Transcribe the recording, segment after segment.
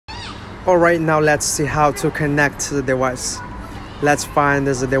Alright, now let's see how to connect the device. Let's find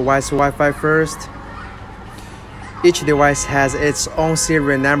the device Wi-Fi first. Each device has its own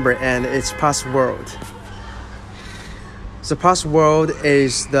serial number and its password. The password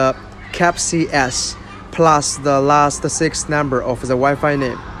is the cap CS plus the last 6 number of the Wi-Fi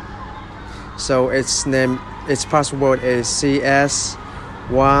name. So its password is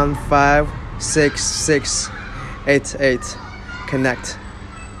CS156688. Connect.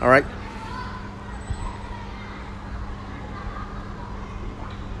 Alright.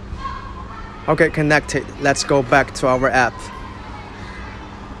 Okay, connected. Let's go back to our app.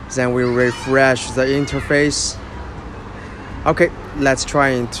 Then we refresh the interface. Okay, let's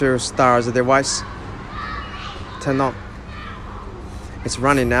try to start the device. Turn on. It's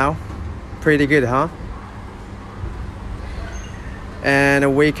running now. Pretty good, huh?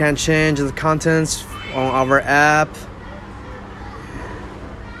 And we can change the contents on our app.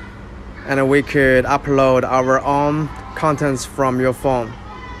 And we could upload our own contents from your phone.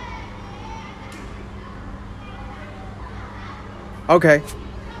 Okay.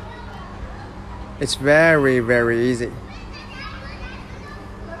 It's very, very easy.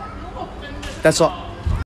 That's all.